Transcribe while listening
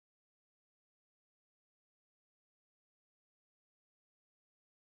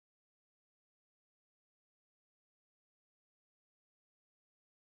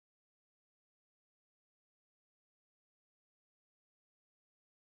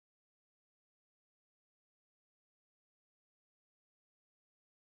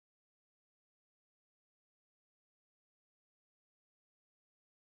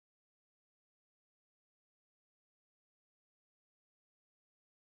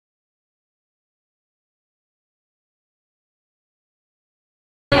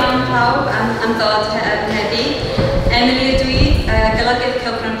am ddod heddi. Emily ydw i, golygydd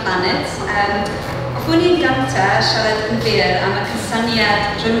Cylchgrawn Planet. Hoffwn i'n ganta siarad yn fyr am y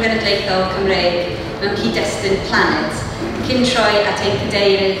cysyniad rhyng-genedlaethol Cymreig mewn cyd-destun Planet, cyn troi at ein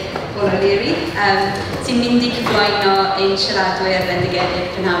Cadeirydd O'Leary, sy'n mynd i gyflwyno ein siaradwyr bendigedig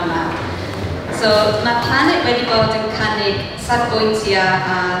prynhawn yma. So, mae Planet wedi bod yn cynnig safbwyntiau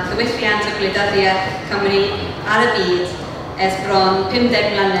a ddiwylliant o Gwleidyddiaeth Cymru ar y byd ers bron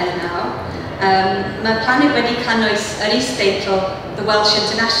 50 mlynedd nawr. Mae Planet wedi cynnwys yr is-teitl The Welsh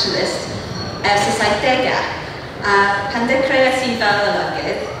Internationalist ers y 70au, a pan dechreuais i fel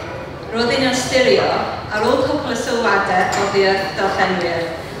olygydd, roedd yn ystyrio ar ôl cwpl o sylwadau oddi'r darllenwyr,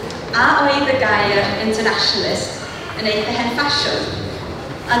 a oedd y gair internationalist yn eitha hen ffasiwn.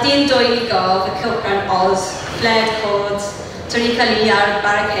 A di'n dwy'n i gof y cylchgrawn oz, fled codes, tynnu cael ei ar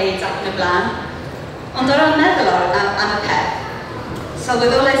barricades ac yn y blaen. Ond o'r meddwl am y peth,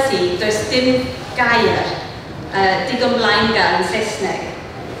 sylweddolais i, does dim gair digon blaengar yn Saesneg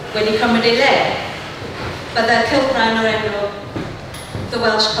wedi cymryd ei le. Byddai'r cylchgrawn o'r enw The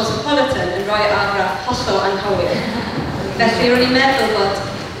Welsh Cosmopolitan yn rhoi argraff hollol anghywir. Felly ro'n i'n meddwl bod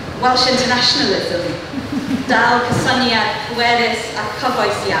Welsh internationalism, dal cysyniad pwerus a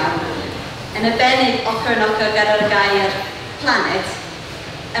cyfoes iawn, yn arbennig ochr yn ochr gyda'r gair Planet,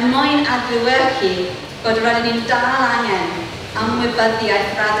 yn mwyn adlewyrchu bod rydyn ni'n dal angen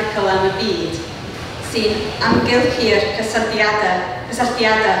ymwybyddiaeth radical am y byd, sy'n amgylchu'r cysylltiadau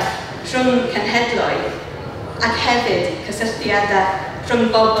rhwng cenhedloedd ac hefyd cysylltiadau rhwng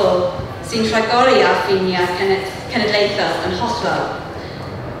bobl sy'n rhagori ar ffiniau cenedlaethol yn hollol.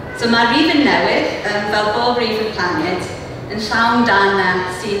 So mae rif yn newydd, fel bob rif yn Planet, yn llawn dana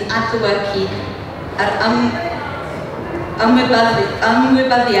sy'n adlewyrchu ar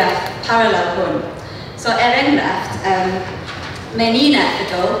ymwybyddiaeth paralel hwn. So enghraifft, mae'n un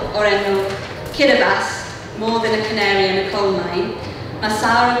erthygl o'r enw Cyda'r, More Than a Canary in a Coal Mine, mae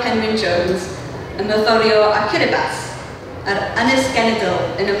Sarah Penrhyn Jones yn myfyrio ar Cyda'r, yr ynys genedl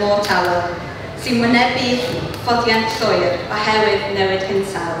yn y môr tawel, sy'n wynebu ffoddiant llwyr oherwydd newid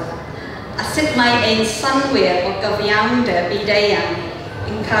hinsawdd, a sut mae ein synwyr o gyfiawnder byd-eang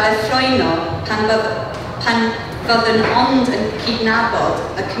yn cael ei ffrwyno pan fyddwn ond yn cydnabod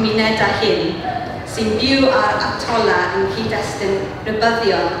y cymunedau hyn sy'n byw ar atolau yn cyd-destun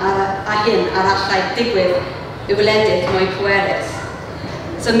rybyddion a hyn ar allai digwydd i wledydd mwy pwerus.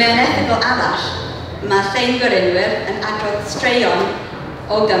 So mewn erthygl arall, mae llyn gwrynwyr yn adrodd straeon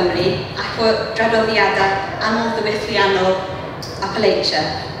o Gymru ac o dradoddiadau anol-ddiwylliannol a pholisi,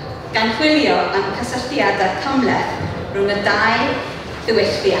 gan chwilio am cysylltiadau cymhleth rhwng y dau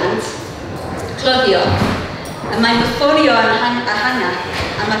ddiwylliant, cloddio, y mae'n myffurio ehangach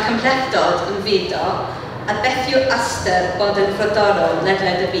am y cymhlethdod yn fudo a beth yw ystyr bod yn ffrodorol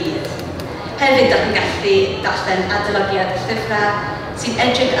ledled y byd. Hefyd ydych yn gallu darllen adolygiad llyfrau sy'n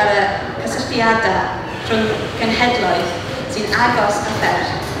edrych ar y cysylltiadau rhwng cenhedloedd sy'n agos a fer,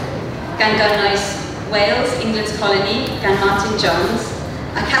 gan gynnwys Wales, England's Colony, gan Martin Jones,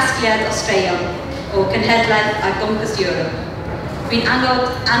 a casgliad o straeon o cenhedlaeth a gwmpas Ewrop. Fi'n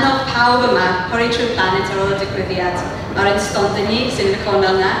annog pawb yma pori trwy'r Planet ar ôl y digwyddiad o'r un stondyn ni sy'n yn y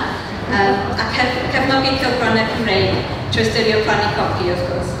cornel yna, a cefnogi Cylchgrawn Cymreig trwy ystyrio prynu copi, wrth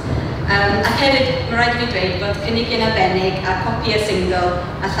gwrs. Ac hefyd, mae rhaid i fi dweud bod cynnig arbennig a copi y single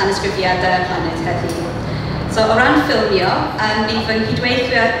a llanysgrifiadau Planet heddi. So, o ran ffilmio, bydd fy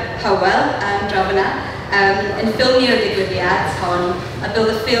nghydweithwyr Hywel draw fyna yn ffilmio'r digwyddiad hon, a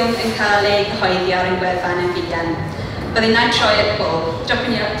bydd y ffilm yn cael ei gyhoeddi ar ein gwefan yn fuan. Byddai'n na'n troi at Paul. Diolch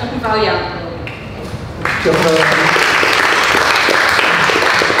yn fawr iawn, Paul. Diolch yn fawr.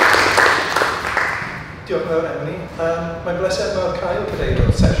 Diolch yn fawr, Emily. Mae'n bleser mawr cael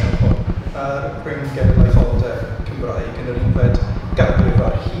cadeirydd sesiwn hwn ar rhyng-genedlaetholdeb Cymreig yn yr unfed ganrif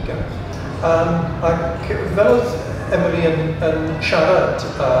ar hugain. Ac fel oedd Emily yn siarad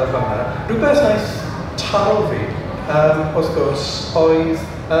fanna, rhywbeth wnaeth taro fi, wrth gwrs, oedd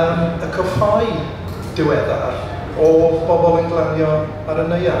y cyffau diweddar o bobl yn glanio ar y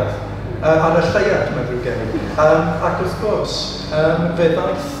neuadd, ar y lleiad, mae'n ddrwg gen i. Ac wrth gwrs, fe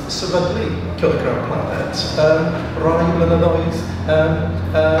ddaeth sefydlu Cylchgrawn Planet rai blynyddoedd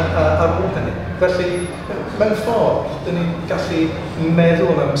ar ôl hynny. Felly, mewn ffordd, dyn ni'n gallu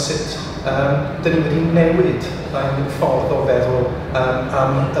meddwl am sut dyn ni wedi newid ein ffordd o feddwl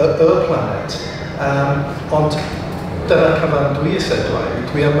am y planet. Ond dyna'r cyfan dwi eisiau dweud,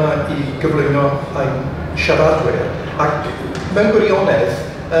 dwi yma i gyflwyno ein siaradwyr. Ac mewn gwirionedd,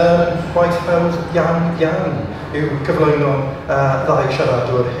 gwaith hawdd iawn yw cyflwyno ddau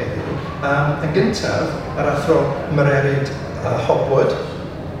siaradwyr heddiw. Yn gyntaf, yr athro Mererid Hopwood,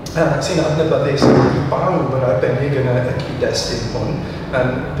 sy'n adnabyddus I bawb yn arbennig yn y cyd-destun hwn,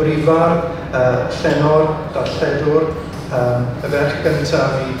 brifar, llenor, darlledwr, y ferch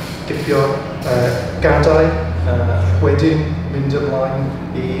gyntaf I gipio gadau, wedyn mynd ymlaen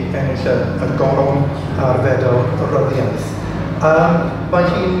I ennill y goron ar fedal y ryddiaeth. Mae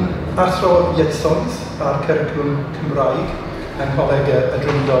hi'n athro ieithoedd ar cyriclwm Cymreig yng Ngholeg y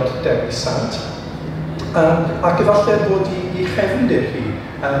Drindod Dewi Sant. Ac efallai bod I chefndir hi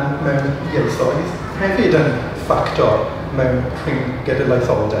mewn ieithoedd hefyd yn ffactor mewn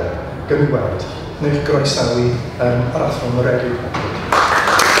rhyng-genedlaetholdeb. Gawn ni weld. Newch groesawu yr athro Mererid Hopwood.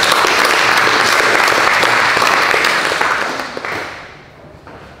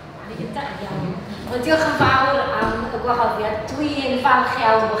 Diolch yn fawr am y gwahoddiad. Dwi'n falch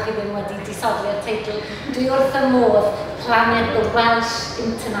iawn bod chi ddim wedi disodli'r teitl. Dwi wrth y modd Planet the Welsh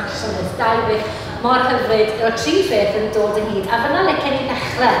Internationalist. Dau beth mor hyfryd o 3 pheth yn dod ynghyd. A fyna lecen I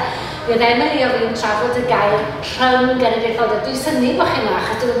ddechrau. Bydd Emily o fi'n trafod y gair rhyng-genedlaetholdeb. Dwi'n synnu bod chi'n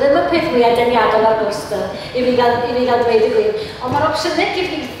achos dwi'n ddim y peth mwyaf deniadol ar bwyster I fi gael dweud y gwir. Ond mae'r opsiynau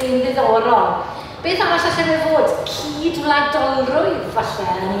gyfieithu'n ddiddorol. Beth arall allan ei fod? Cyd-wladolrwydd falle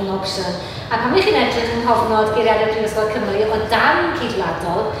yn un opsiwn. A pan ych chi'n edrych yn hofnod geiriadur Mhrifysgol Cymru o dan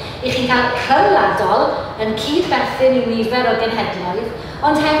cyd-wladol, ych chi'n cael rhyng-wladol yn cyd-berthyn I nifer o genhedloedd,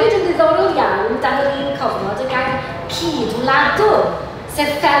 ond hefyd yn ddiddorol iawn dan yr un cofnod y gair cyd-wladol,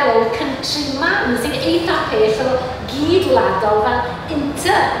 sef fellow countryman, sy'n eitha pell o gyd-wladol fel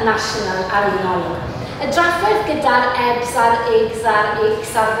international ar un olwg. Y drafferth gyda'r ebs a'r igs a'r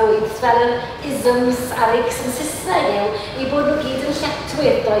x a'r fwyds fel yr isms a'r x yn Saesneg yw I bod nhw gyd yn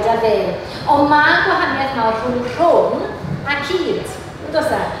lletwydd doed a ddel. Ond mae gwahaniaeth mawr rhwng a cyd, dos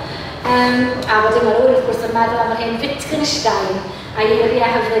e? A wedyn mae'r wrth gwrs yn meddwl am yr hen Wittgenstein a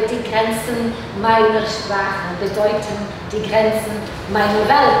eiriau hyfryd Die Grenzen Mae'r sprach, a bedeuten Die Grenzen Mae'r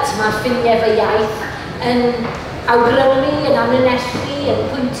welt. Mae ffiniau fy iaith yn awgrymu, yn amlinellu, yn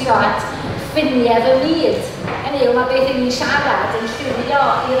pwyntio at ffiniau fy myd. Hynny yw, mae beth I ni'n siarad yn llwyddio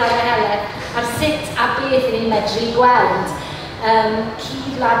I rai heledd ar sut a beth I ni'n medru gweld.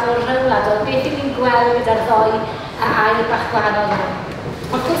 Cyd-wladol, rhyng-wladol, beth I ni'n gweld gyda'r ddoi a air bach gwahanol yna.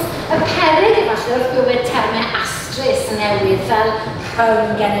 Wrth gwrs, y peryg efallai wrth gwybod termau astrus newydd fel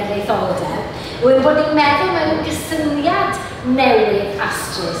rhyng-genedlaetholdeb yw bod ni'n meddwl mewn gysyniad newydd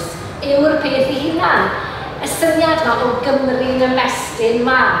astrus yw'r peth I hunan. Y syniad yma o Gymru'n ymestyn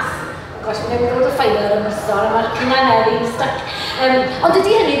mas. Gosh, mae'n newid fod y ffeilio'r ymwysor, a mae'r cynaneddi'n styc. Ond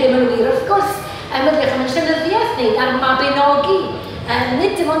dydy hynny ddim yn wir, wrth gwrs, ymwyddiach am y llenyddiaeth ni ar Mabinogi.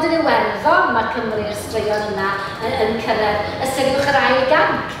 Nid dim ond yn Iwerddon mae Cymru'r straeon yna yn cyrraedd. Ystyriwch yr ail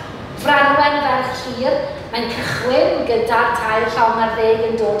ganc. Franwen ferch llir, mae'n cychwyn gyda'r tair llawn ar 10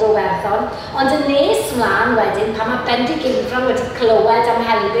 yn dod o Werddon, ond yn nes mlaen wedyn, pan mae Bendigeidfran wedi clywed am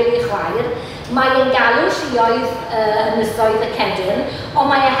helbyr I chwaer, mae'n galw lluoedd ynysoedd y cedyn,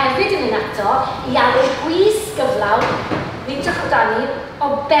 ond mae hefyd yn mynd ato I alw gwys gyflawn, fi'n amdani, o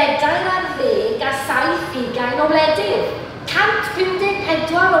 4 ar 10 a 720 o wledydd.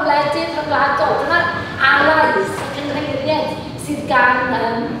 154 o wledydd rhyngwladol. Dyna'r allies, y cynghreiriad sydd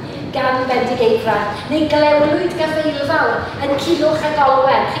gan Bendigeidfran, neu glewlwyd gyfeilfawr yn Culwch ag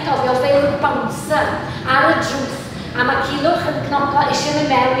Olwen. Chi'n cofio fewn bouncer ar y drws, a mae Culwch yn cnopo eisiau mynd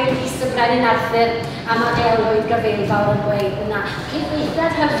mewn I Rhys y Brenin Arthur, a mae glewlwyd gyfeilfawr yn dweud yna.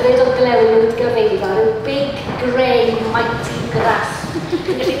 Cyfeithiad hyfryd o glewlwyd gyfeilfawr yw big, grey, mighty grass. Chi'n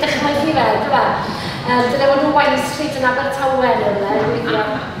gallu dychmygu fel, dyma? Dyle bod nhw Wine Street yn Abertawen yna,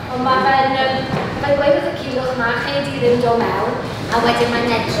 ond mae'n gweud wrth y Culwch yma, lle di ddim do mewn, a wedyn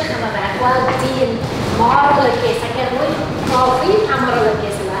mae'n edrych am y fe, gweld dyn mor olygus, ac mwyn gofyn pa mor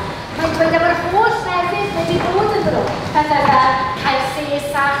olygus yma, mae'n dweud am yr holl lefydd wedi bod yn nhw. Pethau fel cael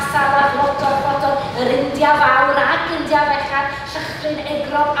sesach, salad, lotol, yr India fawr ac India fechan, Llychryn,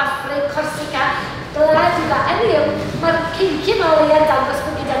 Egrob, Afrig, Corsica, blad I fa. Yn yw, mae'r ceicio mawr I dangos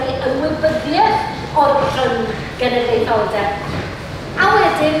bod gyda ni ymwybyddiaeth o'r rhyng-genedlaetholdeb. A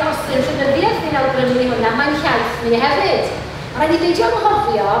wedyn, os yw'n llenyddiaeth ni'n awgrymu hwnna, mae'n llaeth ni hefyd. Rhaid I beidio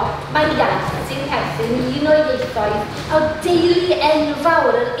ymhofio, mae'n iaith sy'n perthyn I un o ieithoedd o deulu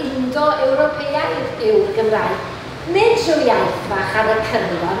enfawr yr Indo-Ewropeaidd yw'r Gymraeg. Nid rhyw iaith fach ar y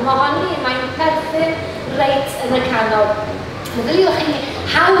cyrlion, mae honni mae'n perthyn reit yn y canol. Meddyliwch chi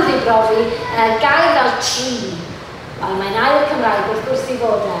hawdd I brofi gair fel tri. Wel, mae'n ail Cymraeg wrth gwrs I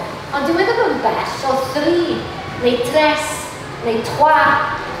fod e. Ond dwi'n meddwl bod yn bell o 3, neu tres, neu twa,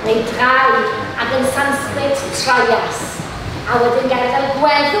 neu drau, ac yn Sanskrit trias. A wedyn gair fel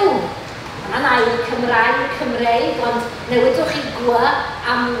gweddw. Yna'n ail Cymreig, ond newidwch chi gwy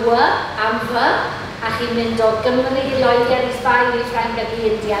am w, am fy, a chi'n mynd o Gymru, Loegr, Isbaen, i Ffrainc ac i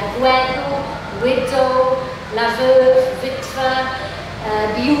India, gweddw, widow, llawer, fitfa,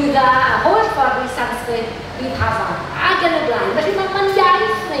 biwdda, a holl ffordd i Sanskrit, bydd hafan, ac yn y blaen. Felly mae'n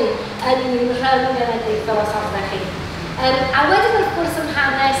iaith ni yn un rhyng-genedlaethol os ofnach chi. A wedyn wrth gwrs yn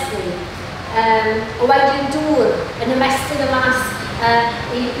hanes ni, o wedyn dŵr yn ymestyn y mas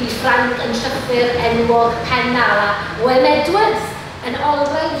i Ffrainc yn llythyr enwog pennal a Wen Edwards yn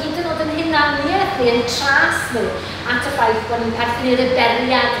olrhain hyd yn oed yn hunaniaeth ni, yn tras nhw at y ffaith bod ni'n perthyn i'r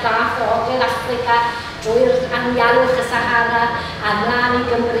iberiad fath o Ogledd Affrica drwy'r anialwch y Sahara a mlaen i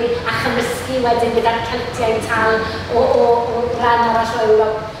Gymru a chymysgu wedyn gyda'r Celtiau tal o ran arall o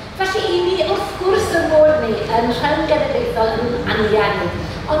Ewrop. Felly i ni wrth gwrs yn bod ni yn rhyng-genedlaethol yn aniannu.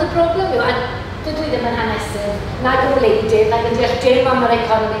 Ond y broblem yw, a dydw i ddim yn hanesydd, nag yn wleidydd, nag yn deall dim am yr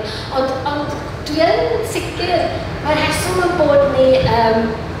economi, ond dwi yn sicr mae'r rheswm yn bod ni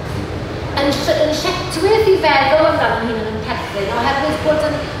yn lletwydd i feddwl amdano hyn yn perthyn, oherwydd bod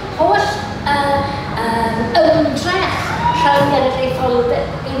yn holl ymdrech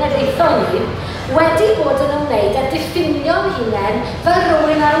rhyng-genedlaethol ni wedi bod yn ymwneud a diffinio'n hunain fel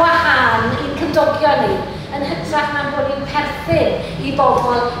rhywun ar wahân i'n cymdogion ni, yn hytrach na'n bod ni'n perthyn i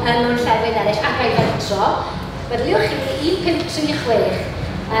bobl mewn llefydd eraill ac a'i fentro. Medliwch chi 1536,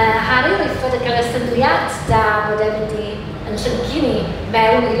 Harry Wythford yn cael y syniad da bod e'n mynd yn llyncu ni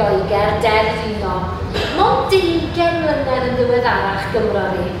mewn i Loegr, gyflwyno. Mae'n 20 mlynedd yn ddiweddarach Gymro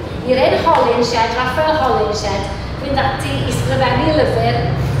ni. I'r ein Holinshed, Raphael Holinshed, fynd ati i sgrifennu lyfr,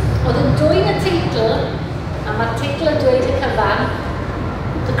 oedd yn dwyn y teitl, a mae'r teitl yn dweud y cyfan,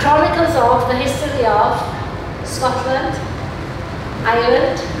 The Chronicles of, the History of Scotland,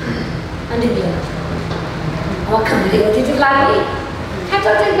 Ireland and England. O Cymru wedi diflannu.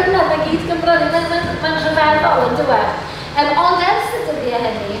 40 mlynedd mae gyd Gymro ni, mae'n rhyfeddol yn dweud. Ond ers y dyddiau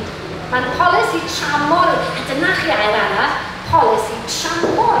hynny, mae'n polisi tramor, a dyna chi air arall, polisi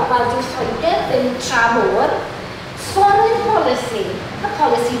tramor, fel dwi'n Lloegr ddim tramor, sforydd polisi, y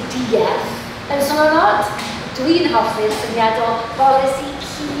polisi dieth, yn sôn od. Dwi'n hoffi'r syniad o polisi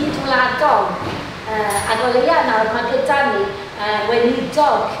cyd-wladol. Ac o leia nawr mae gyda ni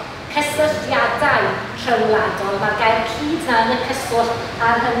weinidog cysylltiadau rhyngwladol. Mae'r gair cyd na yn y cyswllt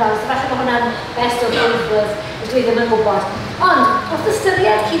ar hynny. So falle mae hwnna'n best o buzzword, dwi ddim yn gwybod. Ond, wrth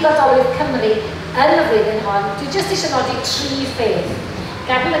ystyried cyd-wladolwydd Cymru yn y flwyddyn hon, dwi jyst eisiau nodi 3 ffeth.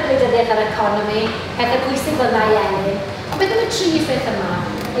 Gadael y gwleidyddiaeth ar economi, pethau pwysig fel na i Elin. Ond beth am y 3 ffeth yma?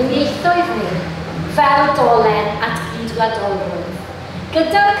 Ein ieithoedd ni fel dolen at gyd-wladolrwydd.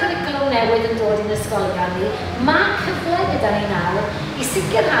 Gyda'r cwricwlwm newydd yn dod i'n ysgolion ni, mae cyfle gyda ni nawr i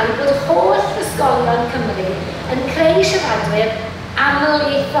sicrhau bod holl ysgolion Cymru yn creu siaradwyr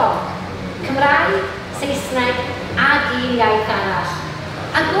amlieithog, Cymraeg, Saesneg ac un iaith arall.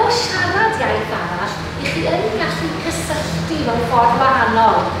 Ac o siarad iaith arall, i chi yn gallu cysylltu mewn ffordd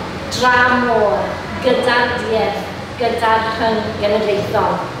wahanol, dramor, gyda'r dieth, gyda'r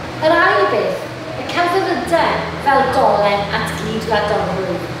rhyng-genedlaethol. Yr ail beth, y celfyddydau fel dolen at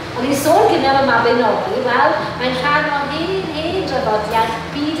gyd-wladolrwydd. Ond i'n sôn gynnal y Mabinogi, wel, mae'n rhan o hen drafodiad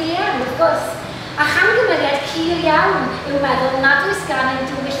BDM, wrth gwrs. A chamgymeriad clir iawn i'w meddwl nad oes gan ein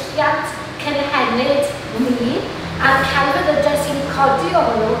diwylliant cynhenid ni a'r celfyddydau sy'n codi o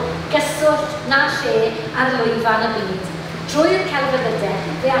hwnnw gyswllt na lle ar lwyfan y byd. Drwy'r celfyddydau,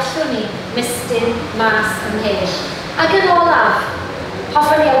 fe allwn ni mystyn mas ymhell. Ac yn olaf,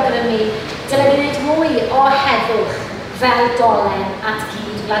 hoffwn i awgrymu, dylen ni wneud mwy o heddwch fel dolen at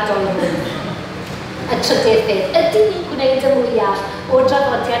gyd-wladolrwydd. Y trydydd beth, ydyn ni'n gwneud y mwyaf o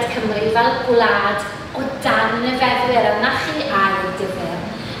drafodiad Cymru fel gwlad o dan y feddwyr a na chi ail difyr.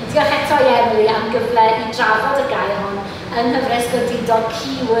 Diolch eto i Emily am gyfle i drafod y gair hon yn hyfres godidog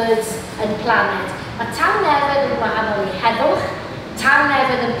Keywords yn Planet. Mae tangnefedd yn wahanol i heddwch,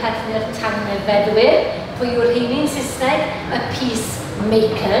 tangnefedd yn perthyn i'r tangnefeddwyr, pwy yw'r rheini'n Saesneg, y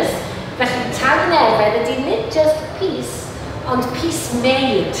peacemakers. Felly tangnefedd ydy nid just peace, ond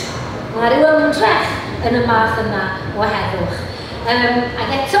peace-made. Mae rhyw ymdrech yn y math yna o heddwch. Ac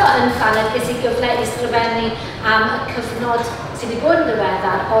eto yn Planet ges i gyfle i sgrifennu am y cyfnod sydd wedi bod yn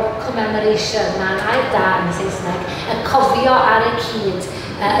ddiweddar o'r commemoration, mae'n air da yn Saesneg, y cofio ar y cyd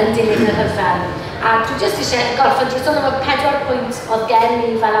yn dilyn y rhyfel. A dwi jyst eisiau gorffen, dwi'n sôn am y 4 pwynt oedd gen i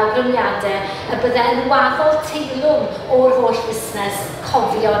fel awgrymiadau y bydde yn waddol teilwng o'r holl busnes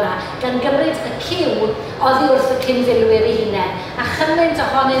cofio yna, gan gymryd y cyw oddi wrth y cynfilwyr ei hunain, a chymaint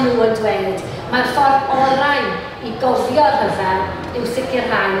ohonyn nhw yn dweud, mae'r ffordd orau i gofio'r rhyfel yw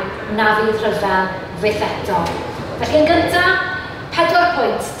sicrhau na fydd rhyfel fyth eto. Felly yn gyntaf, 4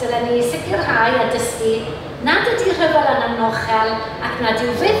 pwynt, dylen ni sicrhau a dysgu nad ydy'r rhyfel yn anochel ac nad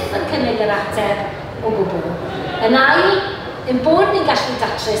yw fyth yn cynnig yr ateb o gwbl. Yn ail, yn bod ni'n gallu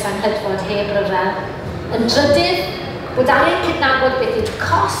datrys anghydfod heb ryfel. Yn drydydd, bod angen cydnabod beth yw'r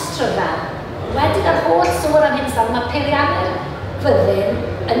cost ryfel. Wedyn ar holl sôn am hinsawdd, mae peiriannau'r fyddin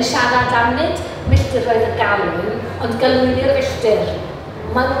yn siarad am nid milltiroedd y galwyn, ond galwyni'r filltir.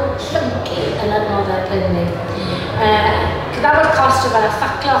 Maen nhw'n llyncu yn adnoddau plennig. Cyfarfod cost ryfel a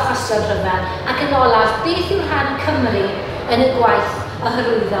ffaclo o chostoedd ryfel, ac yn olaf, beth yw'r rhan Cymru yn y gwaith o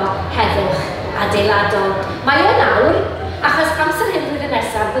hyrwyddo heddwch adeiladol. Mae o nawr, achos amser hyn blwyddyn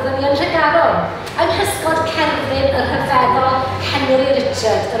nesaf, byddwn ni yn Rhegaron, yng nghysgod cerfyn y rhyfeddol Henry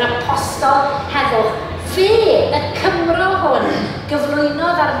Richard, yr apostol heddwch. Fe, y Cymro hwn,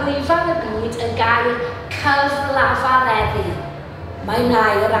 gyflwynodd ar lwyfan y byd y gair cyflafareddu. Mae'n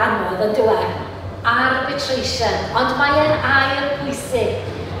air anodd yn diwedd, arbitration, ond mae'n air pwysig.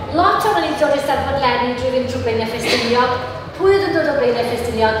 Lot o'n i'n dod i Eisteddfod Lenni drwy fynd drwy Blaenau Ffestiniog. Pwy oedd yn dod o Blaenau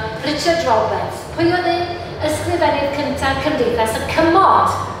Ffestiniog? Richard Roberts. Pwy oedd ei ysgrifennydd cyntaf Cymdeithas y Cymod?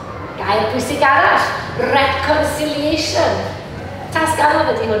 Gair pwysig arall, reconciliation.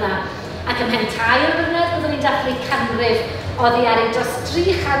 Tasganodd ydi hwnna. Ac ymhen tair blynedd byddwn ni'n dathlu canrif oddi ar ei dros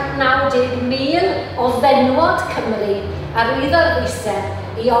 390,000 o fenwod Cymru ar wyddo'r bwysau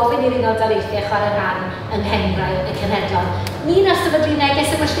i ofyn i'r Unol Daleithiau chwarae rhan yng Nghemraeg y Cenhedloedd. Ni'n ystafell neges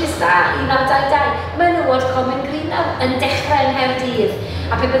sefyllus da 1922, menywod Comin Greenaw yn dechrau yng Nghaerdydd.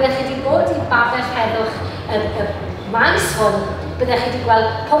 A pe byddech chi wedi bod i babell heddwch y maes hwn, byddech chi wedi gweld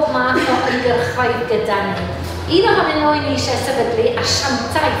pob math o ymgyrchoedd gyda ni. Un ohonyn nhw ni eisiau sefydlu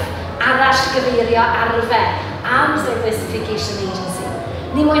asiantaeth arall gyfeirio arfer Arms Diversification Agency.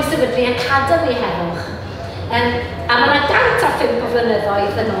 Ni moyn sefydlu Academi heddwch. A mae yna 105 o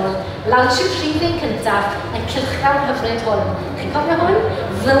flynyddoedd yn ôl, lawnsiwr rhifyn cyntaf y cylchgrawn hyfryd hwn. Chi'n cofio hwn?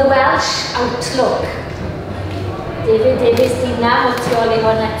 The Welsh Outlook. David Davies Dina o tu ôl i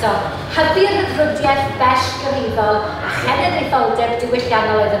hwn eto. Hybu'r hyfrydiaeth bell gyrifol a chenedlaetholdeb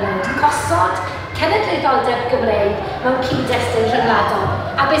diwylliannol oedd yn nhw. Cosod cenedlaetholdeb Gymreig mewn cyd-destun rhyngwladol.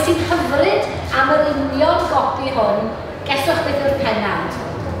 A beth sy'n hyfryd am yr union gopi hwn, geswch beth yw'r pennawd.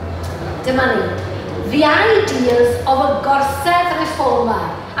 Dyma ni. The ideas of a gorsedd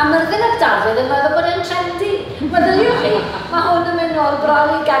reformer. A Myrddin ap Dafydd yn meddwl bod e'n trendy. Meddyliwch chi, mae hwn yn mynd nôl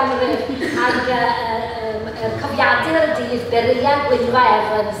bron i ganrif ag cofiadur y dydd Beria Gwynfa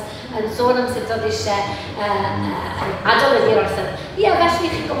Evans yn sôn am sut oedd eisiau adolygu'r orsedd. Ie,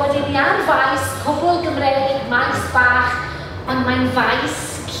 felly chi'n gwybod i ni ar faes, cwbl Gymreig, maes bach, ond mae'n faes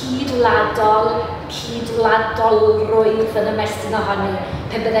cyd-wladol, cyd-wladolrwydd yn ymestyn ohoni,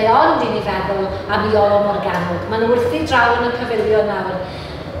 pe byddai ond i ni feddwl am Iolo Morgannwg. Maen nhw wrthi draw yn y pafiliwn nawr.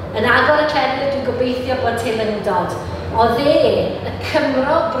 Yn agor y clennydd, dwi'n gobeithio bod teil yn dod. Oedd y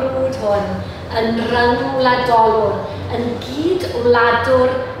Cymro brwd hwn, yn rhyng-wladolwr, yn gyd-wladwr,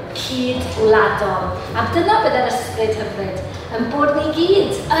 cyd-wladol. A dyna byddai'r ysbryd hyfryd, yn bod ni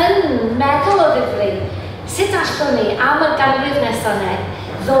gyd yn meddwl o ddifri. Sut allwn ni, am y ganrif nesaf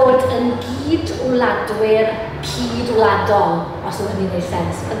ddod yn gyd-wladwyr cyd-wladol, os yw'n hynny'n gwneud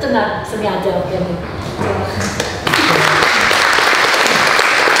sens. A dyna'r syniadau o gen i.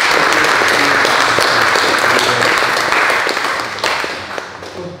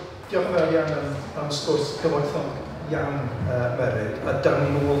 Diolch. Diolch yn fawr iawn am sgwrs gyfoethog iawn Mererid, a dawn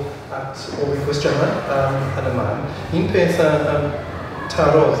ni nôl at ofyn cwestiynau yn y man. Un peth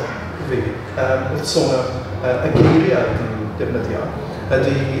tarodd fi wrth sôn am y geiriau ni'n defnyddio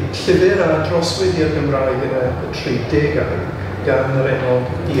ydy llyfr a droswydd i'r Gymraeg yn y 30au gan yr enw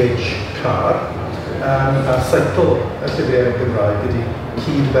D.H. Carr a teitl y llyfr yn Gymraeg ydy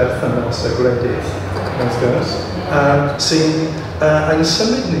Cyd-berthynas y gwledydd, sy'n ein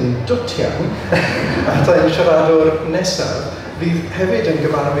symud ni'n dwt iawn at ein siaradwr nesaf fydd hefyd yn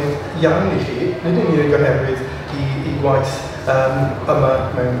gyfarwydd iawn i chi, nid yn unig oherwydd i gwaith yma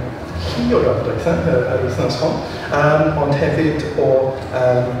mewn hi o'r ymdreithau yr wythnos hon, ond hefyd o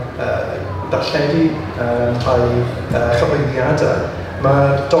darlledu a'i chyhoeddiadau. Mae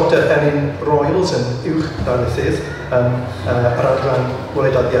Dr Elin Royles yn Uwch-Ddarlithydd yr adran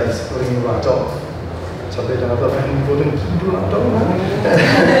Gwleidyddiaeth Ryngwladol. Ta beth arfer yn fod yn cyd-wladol yn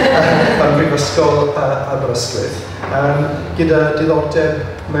Mhrifysgol Aberystwyth, gyda diddordeb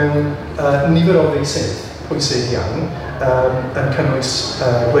mewn nifer o feysydd pwysig iawn, yn cynnwys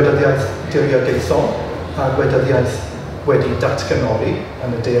gwleidyddiaeth diriogaethol a gwleidyddiaeth wedi datganoli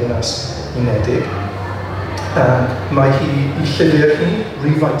yn y Deyrnas Unedig. Mae hi i llyfr hi,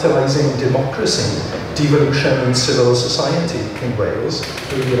 Revitalising Democracy, Devolution in Civil Society in Wales,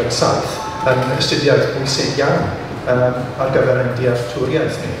 2007, yn astudiaeth bwysig iawn ar gyfer ein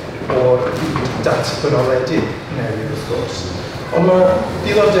dealltwriaeth ni o'r datganoledig newydd wrth gwrs. Ond mae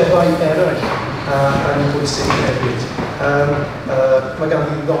diddordebau eraill yn bwysig hefyd. Mae gan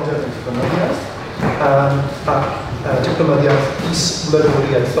i ddodeb yn diplomyddiaeth, ac diplomyddiaeth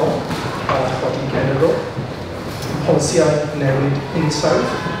is-wladwriaethol a codi cenedl, polisiau newid hinsawdd,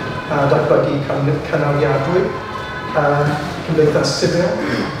 a datblygu canaliadwy, Cymdeithas sifil,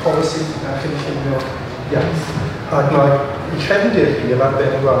 pholisi a chynllunio iaith. Ac mae cefndir hi yn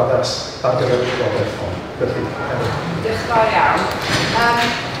arbennig o addas ar gyfer y Llywodraeth hon. Felly, diolch yn fawr iawn.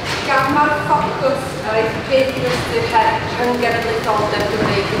 Gan mae'r ffocws ar eich beth i ystyr rhyng-genedlaetholdeb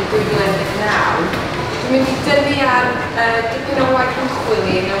Cymreig yn 2019, dwi'n mynd i dynnu ar dipyn o waith ymchwil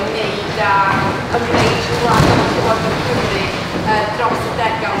i mewn wneud a ymwneud rhyngwladol Llywodraeth Cymru dros y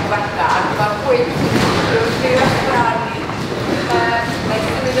degawd diwetha. Mae'r pwynt rwy'n rhyw echranu. Mae'n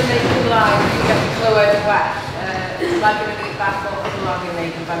symud ymwneud ymlaen i gallu clywed yn well. Mae gen i ddweud bach o ymlaen i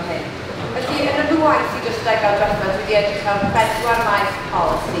wneud yn fan hyn. Felly, yn y waith i dros degawd diwetha, dwi wedi edrych ar 4 maes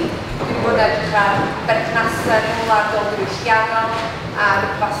pholisi. Dwi wedi bod edrych ar berthnasau rhyngwladol diwylliannol, ar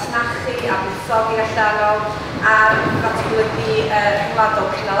fasnachu a buddsoddi allanol, ar ddatblygu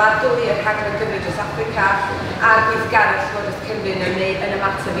rhyngwladol cynaladwy, y rhaglen Gymru dros Affrica, a'r gweithgaredd Llywodraeth Cymru yn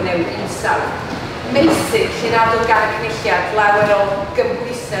ymateb i newid hinsawdd. Meysydd lle nad oedd gan y cynulliad lawer o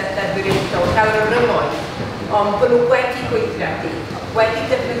gymhwysedd deddfwriaethol, lawer o rymoedd, ond bod nhw wedi gweithredu, wedi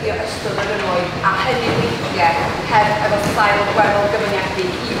defnyddio ystod o rymoedd, a hynny weithiau heb efo sail gweddol gyfyniadu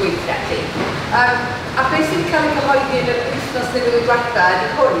i gweithredu. A beth sydd wedi cael ei gyhoeddi yn yr wythnos newydd diwetha ydy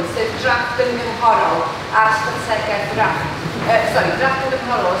hwn, sef drafft yn ymgymhorol a strategaeth drafft yn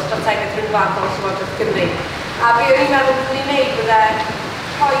ymgymhorol a strategaeth ryngwladol Llywodraeth Cymru. A be o'n i'n meddwl bod ni'n gwneud bydde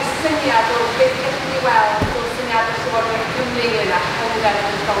rhoi syniad o beth ydych chi weld o syniad o Llywodraeth Cymru yna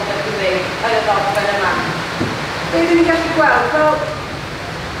rhyng-genedlaetholdeb Cymru yn y ddogfen yma. Be ydych ni'n gallu gweld? Wel,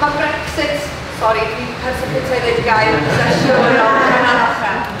 mae Brexit, dwi'n person cyntaf i ddweud gair yn y sesiwn o'n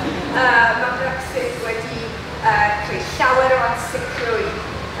anochen. Mae Brexit wedi creu llawer o ansicrwydd.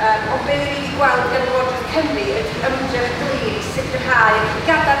 Ond beth ni wedi gweld gan Llywodraeth Cymru ydy ymdrech glir i sicrhau ac i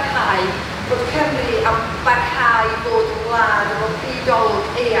gadarnhau bod Cymru am barhau bod yn wlad efo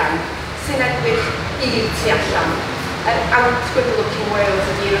bydolwg eang sy'n edrych i'r tu allan. Outward-looking Wales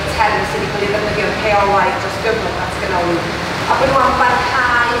ydy'r term sydd wedi cael ei ddefnyddio'n rheolaidd dros gyfnod datganoli. A bod nhw am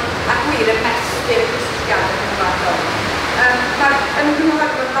barhau a gwir ymestyn cysylltiad yn rhyngwladol. Mae'r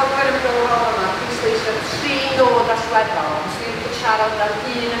ddogfen ymgymhorol yma yn bwysleisio 3 nod allweddol, os dwi'n bod siarad am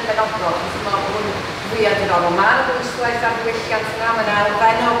un yn benodol, os dwi'n meddwl bod hwn fwyaf diddorol. Mae'n bwyslais ar ddiwylliant yna, mae'n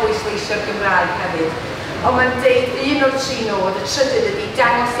elfen o bwysleisio'r Gymraeg hefyd. Ond mae'n deud un o'r 3 nod, y trydydd ydy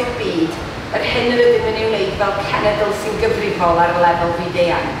dangos i'r byd, yr hyn yr ydym yn ei wneud fel cenedl sy'n gyfrifol ar y lefel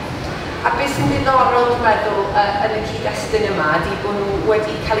fyd-eang. A beth sy'n ddiddorol, dwi'n meddwl, yn y cyd-destun yma, ydy bod nhw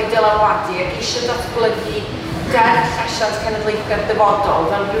wedi cael ei dylanwadu ac eisiau datblygu deddf llesiant cenedlaethau'r dyfodol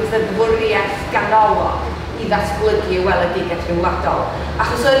fel rhyw ddeddfwriaeth ganolog i ddatblygu y weledigaeth ryngwladol.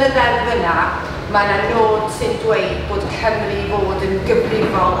 Achos yn y ddeddf yna, mae yna nod sy'n dweud bod Cymru fod yn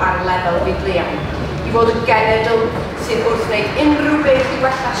gyfrifol ar lefel fyd-eang. I fod yn genedl sy'n wrth wneud unrhyw beth i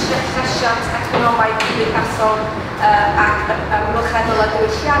wella llesiant economaidd cymdeithasol ac ymgylcheddol a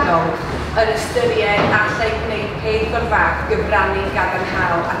diwylliannol yn ystyried allai gwneud peth o'r fath gyfrannu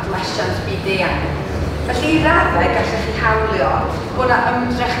gadarnhaol at lesiant byd-eang. Felly i raddau gallech chi hawlio bod yna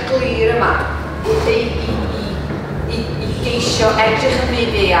ymdrech glir yma i geisio edrych y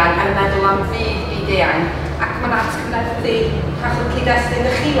byd-eang a'n meddwl am fydd byd-eang ac mae'n atgyfnerthu rhaglen cyd-destun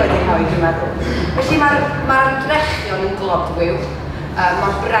y chi wedi rhoi, dwi'n meddwl. Felly mae'r ymdrechion yn glodwyw,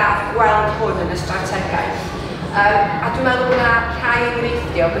 mae'n braf gweld hwn yn y strategaeth. A dwi'n meddwl bod yna rhai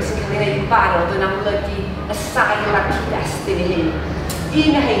enghreifftiol beth sy'n cael ei wneud yn barod yn amlygu y sail a'r cyd-destun ei hun.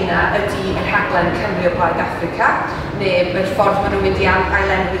 Un o heina ydy y rhaglen Cymru o Blaid Affrica, neu mae'r ffordd maen nhw'n mynd i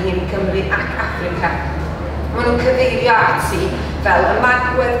ailenwi hyn Cymru ac Affrica. Maen nhw'n cyfeirio ati fel y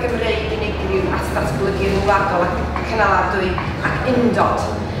magwedd Gymreig unigryw at ddatblygu ryngwladol ac cynaladwy ac undod,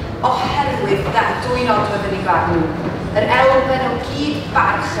 oherwydd 2 nodwedd yn ei farn nhw. Yr elfen o gyd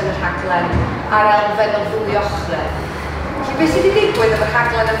barch yn y rhaglen a'r elfen o ddwy ochrau. Felly beth sydd wedi digwydd efo'r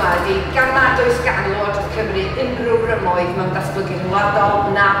rhaglen yma ydy, gan nad oes gan Llywodraeth Cymru unrhyw rymoedd mewn datblygu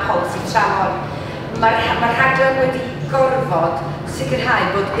ryngwladol na pholisi tramor, mae'r rhaglen wedi gorfod sicrhau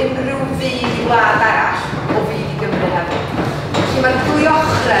bod unrhyw fydd i wlad arall o fydd i Gymru hefyd. Felly mae'r ddwy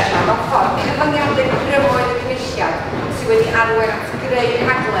ochrau yma mewn ffordd cyfyngiadau rymoedd y cynulliad sydd wedi arwain at greu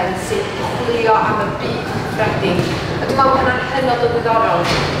rhaglen sy'n chwilio am y byd cyffredin. A dwi'n meddwl hwnna'n hynod o ddiddorol.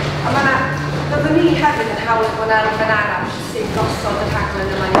 A byddwn ni hefyd yn hawdd bod elfen arall sy'n gosod y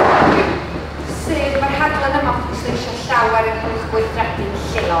rhaglen yma i ddweud. Sef mae'r rhaglen yma pwysleisio llawer ynghylch gweithredu'n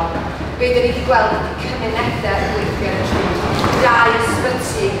lleol. Be dyn ni wedi gweld ydy cymunedau yn gweithio yn y llwyd. 2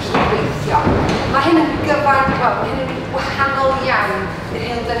 ysbyty yn cydweithio. hyn yn gyfan, wel, mae hyn yn wahanol iawn i'r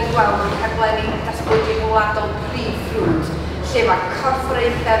hyn da ni'n gweld mewn rhaglenni datblygu rhyngwladol prif ffrwd, lle mae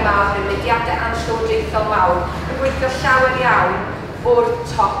corfforaethau mawr, mudiadau anllywodraethol mawr, yn gweithio llawer iawn o'r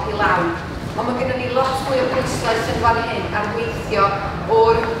top i lawr. Ond mae gennym ni lot mwy o bwyslais yn fan hyn ar weithio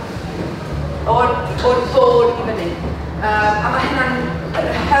o'r bod i fyny. A mae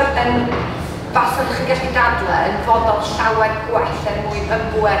hynna'n faswch chi'n gallu dadle yn fodol llawer gwell mwyn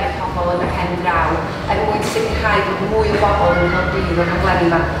ymgweru pobl yn y pen draw, mwyn sicrhau bod mwy o bobl yn dod bydd o'r rhaglenni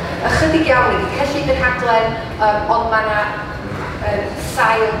yma. Ychydig iawn wedi cyllid yr rhaglen, ond mae yna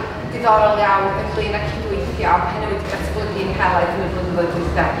sail diddorol iawn ynglŷn â cydweithio, hynny wedi datblygu yn helaeth yn y blynyddoedd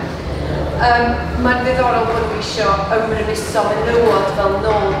dwytha. Mae'n ddiddorol bod nhw eisiau ymrymuso menywod fel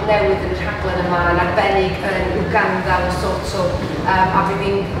nôl newydd yn y rhaglen yma yn arbennig yn Uganda o Soto, a fydd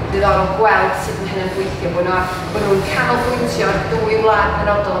hi'n ddiddorol gweld sut mae hynny'n gweithio, bod nhw'n canolbwyntio ar 2 wlad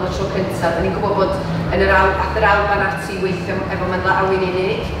penodol yn y tro cyntaf. Da ni'n gwybod bod yn yr Alban ati weithio efo Mae'n Lawyn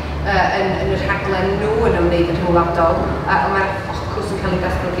unig yn y rhaglen nhw yn ymwneud yn rhyngwladol, ond mae'r ffocws yn cael ei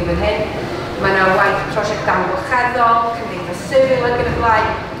datblygu fan hyn. Mae yna waith prosiect amgylcheddol, Cymdeithas Sifil ac yn y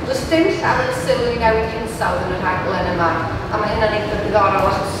blaen. Does dim llawer o sylw i newid hinsawdd yn y rhaglen yma, a mae hynna'n eitha diddorol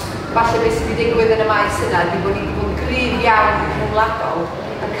achos falle beth sydd wedi digwydd yn y maes yna ydy bod ni wedi bod yn gryf iawn yn rhyngwladol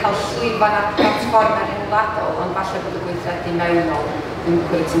yn cael llwyfan ar platformer rhyngwladol, ond falle bod y gweithredu mewnol yn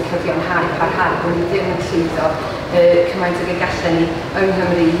gwneud yn cyfiawnhau parhau, bod ni ddim yn llwyddo cymaint ag y gallen ni yng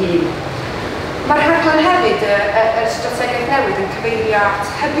Nghymru i hun. Mae'r rhaglen hefyd, y strategaeth newydd yn cyfeirio at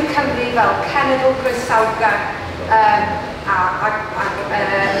hybu Cymru fel cenedl groesawgar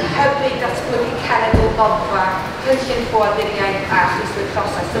hybu datblygu cenedl ddodfa, cynllun ffoaduriaeth a chyswyr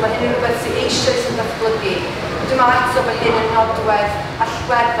proses. So mae hyn yn rhywbeth sydd eisoes yn datblygu. Dwi'n meddwl eto bod hyn yn nodwedd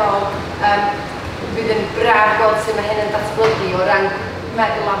allweddol, fydd yn braf gweld sut mae hyn yn datblygu o ran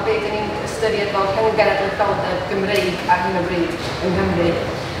meddwl am beth ni'n ystyried fel rhyng-genedlaetholdeb Gymreig ar hyn o bryd yng Nghymru.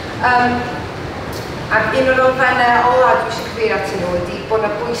 Ac un o'r elfennau ola dwi eisiau cyfeirio atyn nhw ydy bod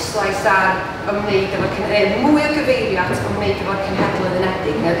yna bwyslais ar ymwneud efo'r mwy o gyfeirio at ymwneud efo'r cenhedloedd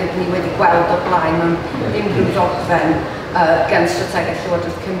unedig neu beth ni wedi gweld o'r blaen mewn unrhyw ddogfen gan strategaeth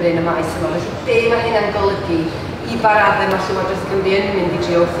Llywodraeth Cymru yn y maes yma. Felly, be mae hynna'n golygu i ba raddau mae Llywodraeth Cymru yn mynd i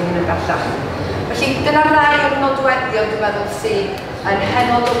drio wrth i hyn yn bellach. Felly, dyna rai o'r nodweddion dwi'n meddwl sydd yn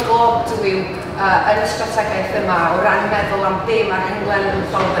hynod o glodwyw yn y strategaeth yma o ran meddwl am be mae'r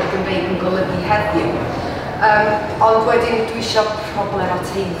rhyng-genedlaetholdeb Gymreig yn golygu heddiw. Ond wedyn dwi eisiau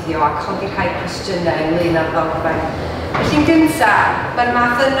problemoteiddio a codi rhai cwestiynau ynglŷn â'r ddogfen. Felly'n gyntaf, mae'r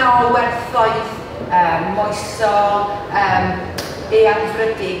math yna o werthoedd moesol,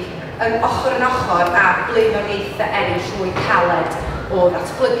 eanfrydig yn ochr a blaenoriaethau eraill mwy caled o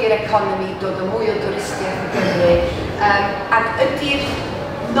ddatblygu'r economi, dod o mwy o dwristiaeth yn Gymru, ac ydy'r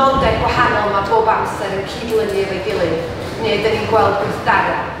nodau gwahanol mae bob amser yn cydlynu efo'i gilydd, neu ydyn ni'n gweld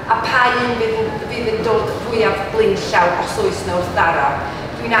gwrthdaro, a pa un fydd yn dod fwyaf blaenllaw os oes na wrthdaro.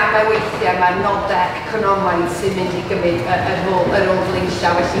 Dwi'n amau weithiau mae'r nodau economaidd sy'n mynd i gymryd yr ôl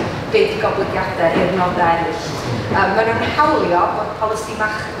blaenllaw, felly beth i goblygiadau i'r nodau eraill. Mae nhw'n hawlio bod pholisi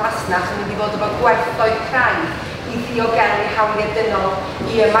masnach yn mynd i fod efo gwerthoedd craidd i ddiogelu hawliau dynol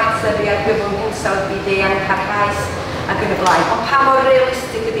i ymateb i argyfwng hinsawdd byd eang parhaus ac yn y blaen. Ond pa mor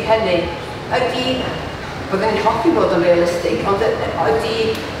realistig ydy hynny? Byddwn ni'n hoffi bod yn realistig, ond ydy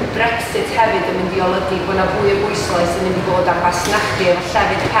Brexit hefyd yn mynd i olygu bod yna fwy o bwyslais yn mynd i fod ar fasnachu efo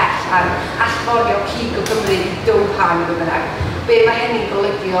llefydd pell ar allforio cig o Gymru i Doha neu bynnag. Be mae hynny'n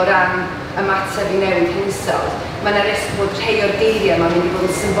golygu o ran ymateb i newid hinsawdd? Mae yna risg bod rhai o'r geiriau yma'n mynd i fod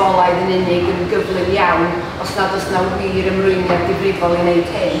yn symbolaidd yn unig yn gyflym iawn os nad oes yna wir ymrwymiad difrifol i wneud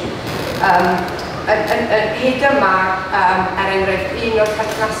hyn. Hyd yma, enghraifft, un o'r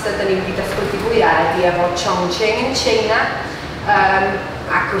perthnasau da ni wedi datblygu fwyaf ydy efo Chongqing yn China,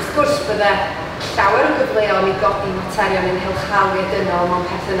 ac wrth gwrs bydde llawer o gyfleoedd i godi materion yn hylchawiau dynol mewn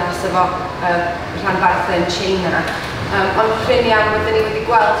perthynas efo rhanbarthau yn China. Ond prin iawn bod ni wedi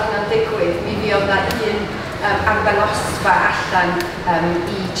gweld hynna'n digwydd, mi fuodd na un arddangosfa allan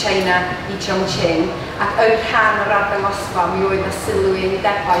i China, i Chongqing, ac yn rhan o'r arddangosfa mi oedd na sylw i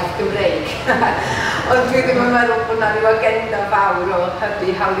undebaeth Gymreig. Ond dwi ddim yn meddwl bod na ryw agenda fawr o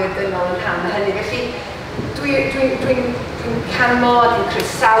hybu hawliau dynol yn rhan o hynny. Felly dwi'n canmod yn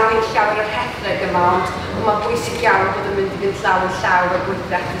croesawu llawer o'r hethreg yma, ond mae'n bwysig iawn bod yn mynd i fynd llaw yn llaw o'r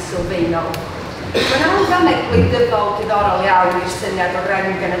gweithredu sylfaenol. Mae'n awgannau gwleidyddol diddorol iawn i'r syniad o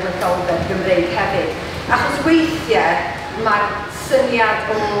rhyng-genedlaetholdeb Gymreig hefyd. Achos weithiau mae'r syniad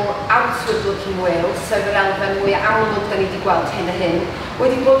o outward-looking Wales, sef yr elfen mwy amlwg da ni wedi gweld hyn a hyn,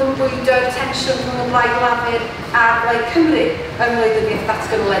 wedi bod yn bwydo'r tensiwn rhwng y Blaid Lafur a Blaid Cymru Gwleidyddiaeth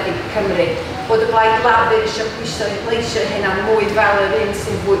Datganoledig Cymru, bod y blaid lafur eisiau pwysio i bleisio hynna mwy fel yr un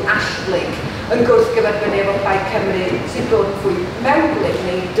sy'n fwy allblyg yn gwrthgyferbynnu efo Plaid Cymru sy'n bod yn fwy mewnblyg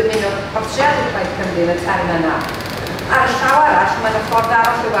neu dymuno portreadu Plaid Cymru yn y term yna. Ar y llaw arall, mae'n y ffordd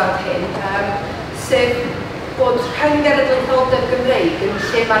arall i weld hyn, sef bod rhyng-genedlaetholdeb Gymreig yn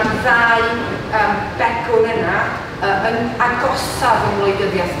lle mae'r ddau begwn yna yn agosaf yng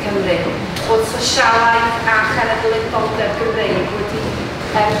Ngwleidyddiaeth Cymru, bod sosialaeth a chenedlaetholdeb Gymreig wedi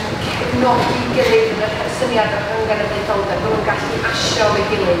cefnogi gilydd yn y syniad o'r rhyng-genedlaetholdeb, bod nhw'n gallu asio o'i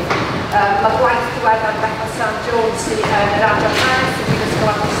gilydd. Mae gwaith diweddar Beth St Jones sy'n yr adran hanes yn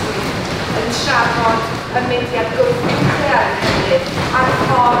Mhrifysgol Aberystwyth yn trafod y mudiad gwrthwychau ar y Cymru a'r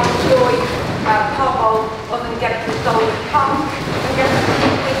ffordd drwy pobl oedd yn genedlaethol punk yn gallu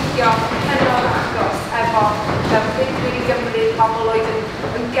gweithio hynod agos efo Rydwyr i Gymru, pobl oedd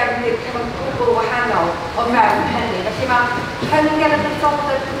yn gefnir cyfan gwbl wahanol o mewn hynny. Felly mae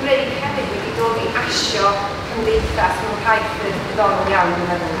rhyng-genedlaetholdeb Gymreig hefyd wedi dod i asio cymdeithas mewn rhai ffyrdd diddorol iawn dwi'n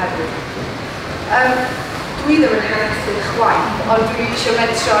meddwl hefyd. Dwi ddim yn hanesydd chwaith, ond dwi eisiau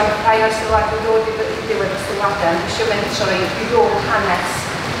mentro rhai o'r sylwadau dod i ddiwedd y sylwadau, dwi eisiau mentro i ddod hanes.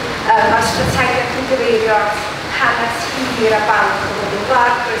 Mae'r strategaeth yn gyfeirio hanes hir a balch o fod yn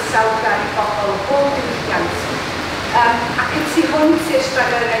fawr groesawgar i bobl o bob diwylliant. Ac yn tu hwnt i'r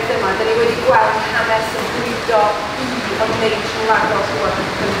strategaeth yma, dyn ni wedi gweld hanes yn bwydo i ymwneud rhyngwladol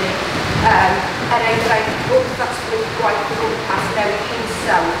Llywodraeth Cymru. Enghraifft wrth ddatblygu gwaith o gwmpas newydd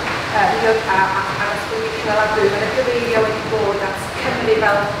hinsawdd a ddatblygu cynaladwy. Mae'n gyfeirio wedi bod at Cymru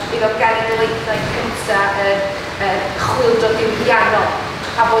fel un o'r genedlaethau cyntaf chwyldro diwydiannol,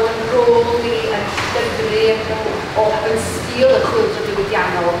 a bod yn rôl ni yn llyfru yn sgil y chwyldro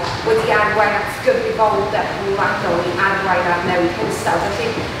diwydiannol wedi arwain at gyfrifoldeb rhyngwladol i arwain ar newid hinsawdd.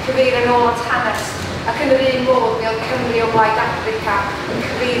 Felly cyfeirio yn ôl at hanes, ac yn yr un modd mi oedd Cymru o Blaid Affrica yn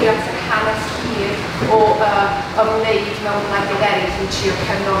cyfeirio at y hanes hir o ymwneud mewn wledydd eraill yn trio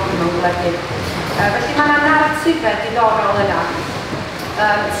cefnogi mewn wledydd. Felly mae yna naratifau diddorol yna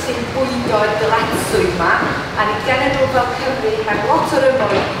sy'n bwydo y dyletswydd yma, a ni genedl fel Cymru heb lot o'r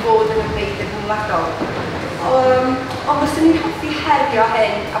ymwneud i fod yn ymwneud yn rhyngwladol. Ond fyswn ni'n hoffi herio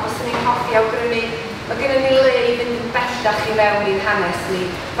hyn, a fyswn ni'n hoffi awgrymu, mae gennym ni le i fynd yn bellach i mewn i'n hanes ni.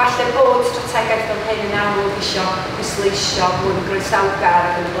 Falle bod strategaeth fel hyn yn amlwg eisiau pwysleisio, bod yn groesawgar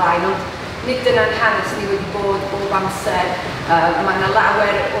ac yn y blaen, ond nid yna'n hanes ni wedi bod bob amser. Mae yna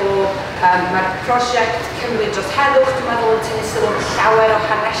lawer o... Mae'r prosiect Cymru dros heddwch, dwi'n meddwl, yn tynnu sylw llawer o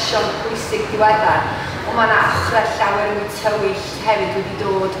hanesion pwysig diweddar, ond mae yna ochrau llawer mwy tywyll hefyd wedi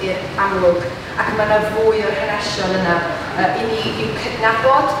dod i'r amlwg, ac mae yna fwy o'r hanesion yna i ni i'w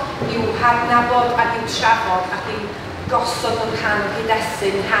cydnabod, i'w hadnabod ac i'w trafod ac i'w gosod nhw'n rhan o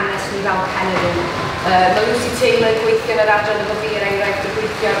hyd-destun hanes ni fel cenedl. Mae Lucy Taylor gweithio yn yr adran efo fi enghraifft o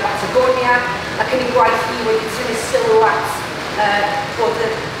gweithio ar Patagonia, ac yn ei gwaith hi wedi tynnu sylw at bod y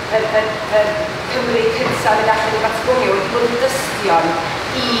Cymru cyntaf yn allan i Patagonia wedi bod yn dystion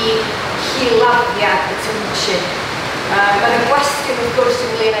i hiladdiad y township. Mae'n y gwestiwn wrth gwrs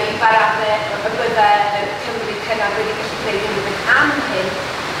ynglŷn â i baradau y bydde Cymru cynnar wedi gallu gwneud unrhyw beth am hyn,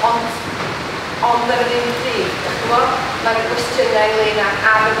 ond ar yr un pryd, mae'n y gwestiynau ynglŷn â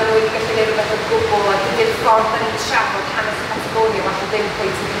bydde nhw wedi gallu gwneud rhywbeth o gwbl, a dydy'r ffordd da ni'n trafod hanes Patagonia falle ddim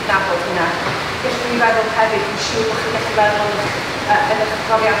pwynt yn cydnabod hynna. Felly ni'n feddwl hefyd, dwi'n siŵr bod chi'n gallu feddwl yn eich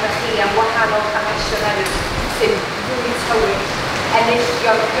profiadau chi am wahanol hanesion eraill sy'n fwy tywyll,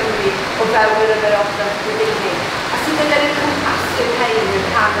 enillion Cymru o fewn yr ymerodraeth Brydeinig. A sydd yn yr cwmpasu'r hein yn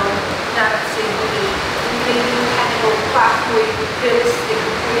canon naratif i ni, yn gwneud i'n cenedl bach mwy realistig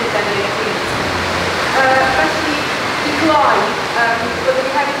yn gwneud yn ei bryd. Felly, i gloi, byddwn ni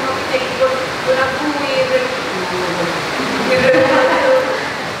hefyd yn hoffi deud bod yna fwy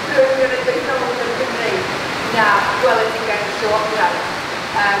rhyng-genedlaetholdeb Gymreig na gweledigaeth Llywodraeth.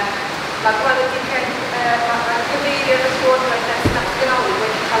 Mae gweledigaeth, mae cyfeiriad y Llywodraeth ers datganoli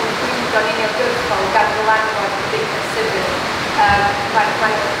wedi cael ei bwydo'n uniongyrchol gan dylanwad Cymdeithas Sifil.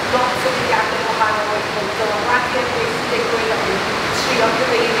 Mae lot o ddiadau wahanol wedi bod yn dylanwadiad gweithio digwydd ac yn trio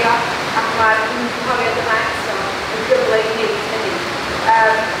cyfeirio, ac mae'r ymwybyddiaeth yma eto yn gyfle i wneud hynny.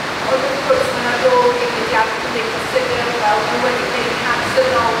 Ond wrth gwrs, mae yna rôl i mudiad Cymdeithas Sifil fel nhw wedi gwneud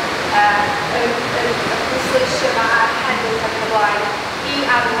hansynol yn pwysleisio yma ar heddwch ac yn y blaen i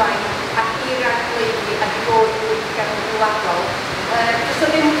arwain ac i ragleiddi ac i fod yn weithgar yn rhyngwladol. Does o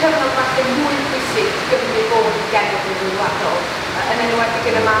ddim cyfnod falle mwy pwysig Gymru bod yn genedl rhyngwladol, yn enwedig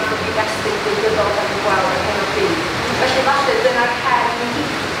yn y math o gyd-destun gwleidyddol ac yn gweld ar hyn o bryd. Felly falle dyna'r her ni,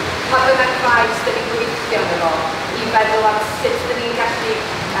 mae dyna'r faes dyn ni'n gweithio yn efo i feddwl am sut dyn ni'n gallu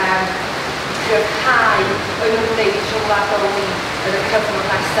gryfhau oedd nhw'n gwneud rhyngwladol ni yn y cyfnod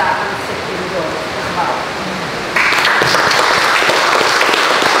nesaf yn sicr yn dod. Diolch yn fawr.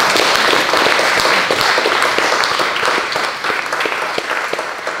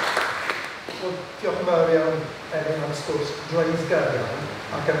 Diolch yn fawr iawn Elin am sgwrs dreifgar iawn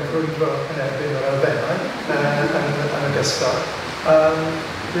ac yn frwydro yn erbyn yr elfennau yn ogystal.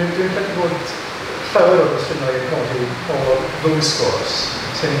 Dwi'n credu bod llawer o gwestiynau yn codi o'r ddwy sgwrs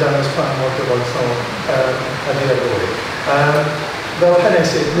sy'n dangos pan mor gyfoethol ydy ar ddwy. Fel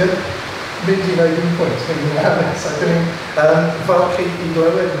hanesydd, ni'n mynd i wneud un pwynt yn ymwneud hanes, ac yn falch i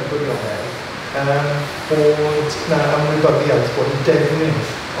glywed yn y gwirionedd bod na ymwybyddiaeth bod yn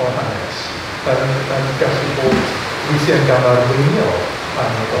defnydd o hanes yn gallu bod weithiau'n gamarweinio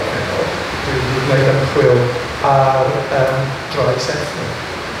am y gorffennol. Dwi'n gwneud ymchwil ar drais ethnig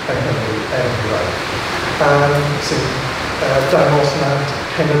yn Nghymru sy'n dangos nad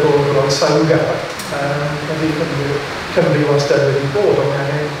cenedl groesawgar ydy Cymru wastad wedi bod, ond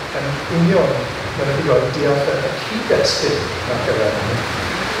angen yn union yn y gwybod deall y cyd-destun ar gyfer hynny.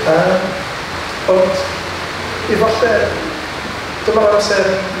 Ond efallai dyma'r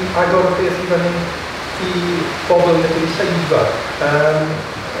amser i agor o beth i fyny i bobl yn y lleidfa.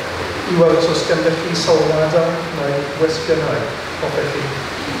 I weld os gandych chi sylwadau neu gwestiynau hoffech chi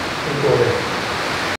i gofyn.